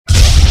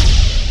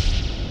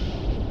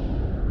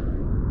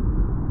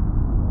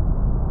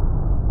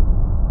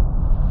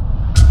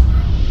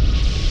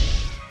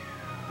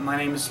My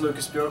name is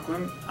Lukas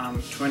Bjorkland.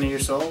 I'm 20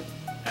 years old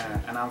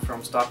and I'm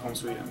from Stockholm,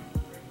 Sweden.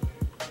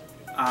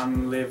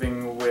 I'm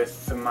living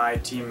with my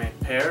teammate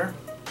Per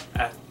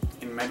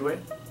in Medway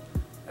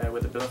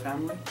with the Billa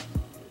family.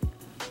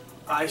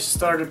 I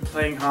started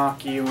playing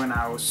hockey when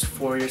I was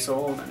 4 years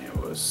old, and it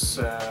was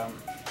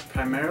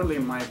primarily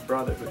my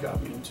brother who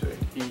got me into it.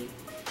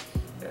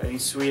 In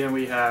Sweden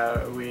we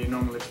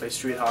normally play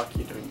street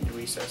hockey during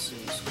recess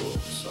in school,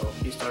 so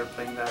he started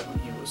playing that when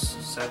he was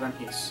 7.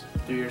 He's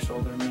 3 years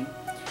older than me.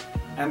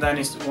 And then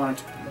he wanted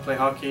to play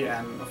hockey,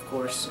 and of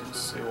course,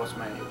 since it was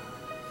my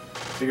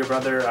bigger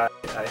brother, I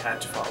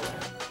had to follow.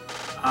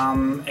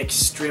 I'm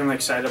extremely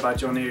excited about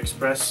Johnny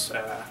Express.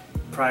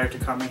 Prior to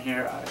coming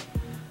here,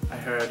 I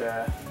heard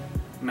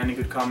many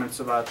good comments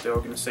about the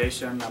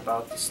organization,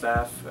 about the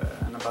staff,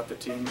 and about the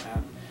team.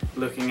 And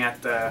looking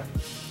at the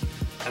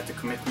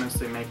commitments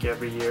they make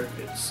every year,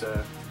 it's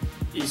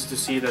easy to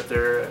see that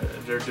they're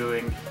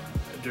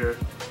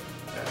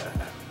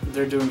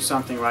doing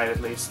something right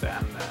at least,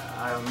 and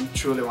I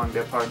truly want to be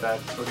a part of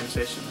that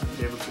organization and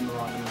be able to move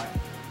on in my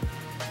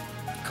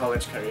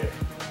college career.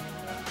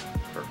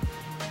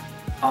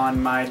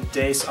 On my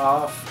days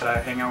off, I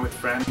hang out with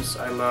friends.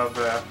 I love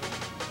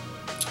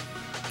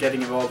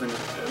getting involved in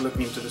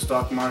looking into the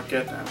stock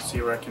market and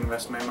see where I can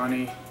invest my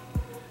money.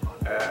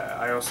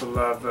 I also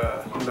love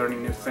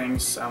learning new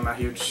things. I'm a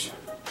huge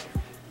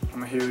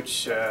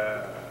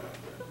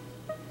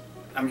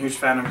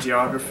fan of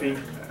geography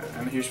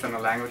and a huge fan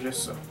of languages,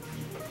 so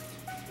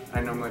I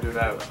normally do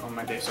that on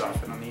my days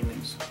off and on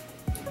evenings.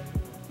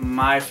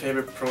 My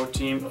favorite pro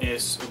team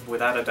is,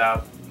 without a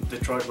doubt,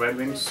 Detroit Red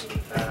Wings,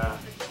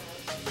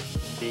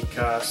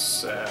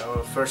 because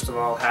well, first of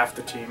all, half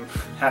the team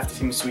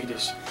is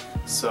Swedish,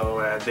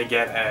 so they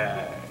get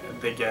a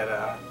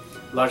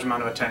large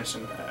amount of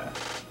attention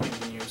in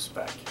the news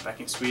back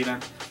in Sweden.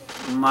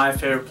 My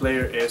favorite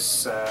player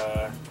is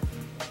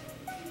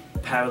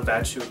Pavel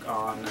Datsyuk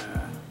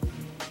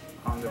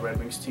on the Red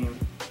Wings team.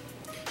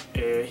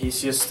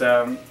 He's just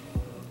an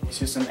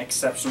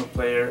exceptional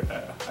player.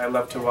 I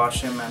love to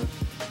watch him, and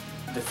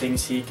the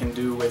things he can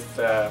do with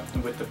the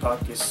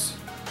puck is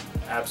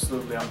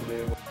absolutely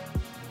unbelievable.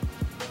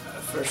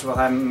 First of all,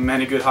 I have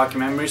many good hockey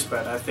memories,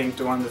 but I think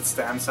the one that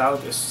stands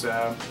out is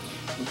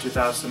in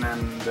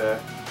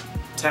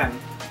 2010,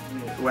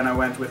 when I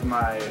went with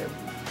my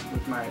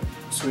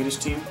Swedish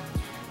team.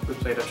 We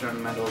played a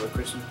tournament over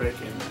Christmas break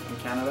in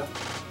Canada.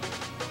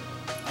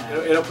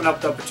 It opened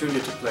up the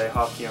opportunity to play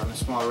hockey on a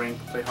small rink,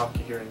 play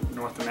hockey here in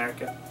North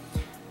America,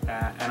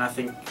 and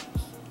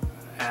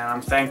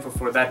I'm thankful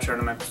for that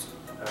tournament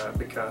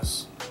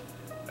because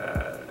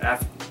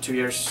after 3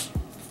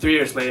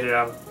 years later,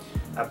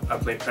 I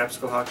played prep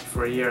school hockey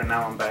for a year, and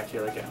now I'm back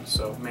here again.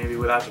 So maybe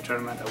without the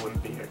tournament, I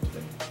wouldn't be here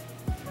today.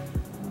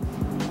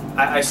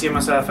 I see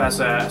myself as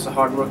a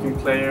hard-working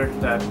player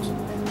that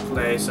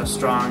plays a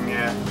strong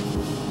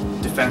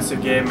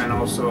defensive game, and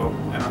also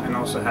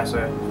has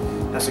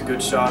a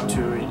good shot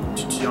to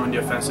join the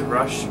offensive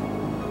rush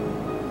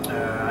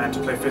and to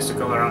play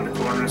physical around the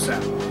corners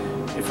and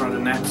in front of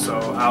the net. So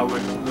I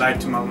would like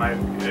to model my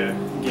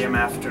game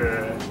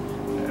after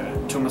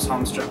Thomas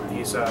Holmström.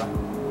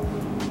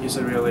 He's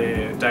a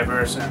really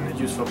diverse and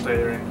useful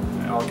player in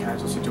all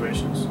kinds of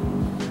situations.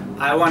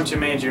 I want to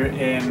major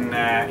in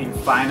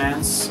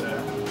finance,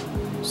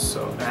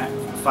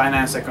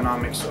 finance,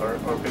 economics, or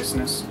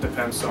business,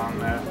 depends on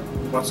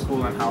what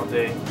school and how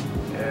they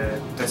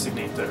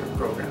designate their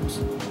programs.